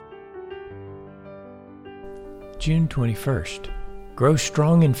June 21st. Grow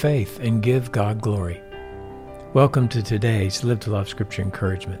strong in faith and give God glory. Welcome to today's Live to Love Scripture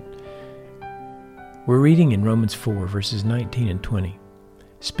Encouragement. We're reading in Romans 4, verses 19 and 20.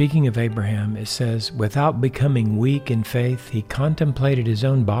 Speaking of Abraham, it says, "Without becoming weak in faith, he contemplated his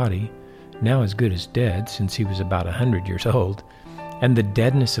own body, now as good as dead, since he was about 100 years old, and the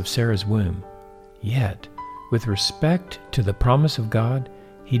deadness of Sarah's womb. Yet, with respect to the promise of God,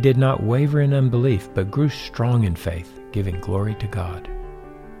 he did not waver in unbelief, but grew strong in faith, giving glory to God."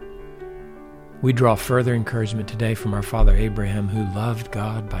 We draw further encouragement today from our father Abraham, who loved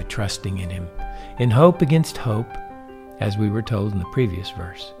God by trusting in him, in hope against hope, as we were told in the previous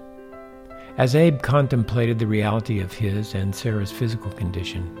verse. As Abe contemplated the reality of his and Sarah's physical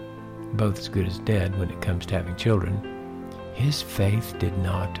condition, both as good as dead when it comes to having children, his faith did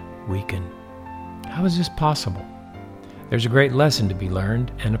not weaken. How is this possible? There's a great lesson to be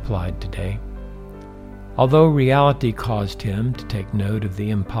learned and applied today. Although reality caused him to take note of the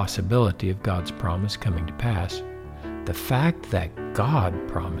impossibility of God's promise coming to pass, the fact that God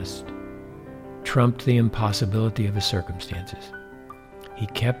promised trumped the impossibility of his circumstances. He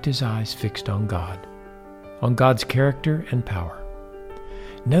kept his eyes fixed on God, on God's character and power.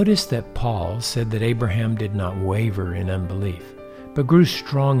 Notice that Paul said that Abraham did not waver in unbelief, but grew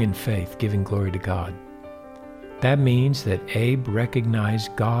strong in faith, giving glory to God. That means that Abe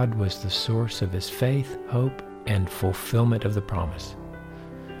recognized God was the source of his faith, hope, and fulfillment of the promise.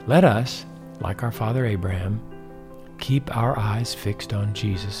 Let us, like our father Abraham, keep our eyes fixed on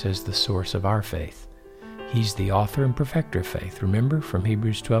Jesus as the source of our faith. He's the author and perfecter of faith, remember from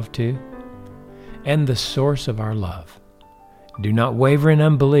Hebrews 12:2? And the source of our love. Do not waver in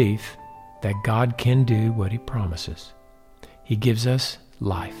unbelief that God can do what he promises. He gives us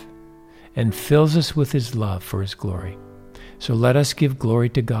life and fills us with his love for his glory. So let us give glory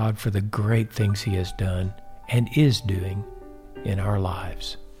to God for the great things he has done and is doing in our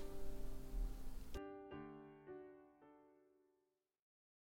lives.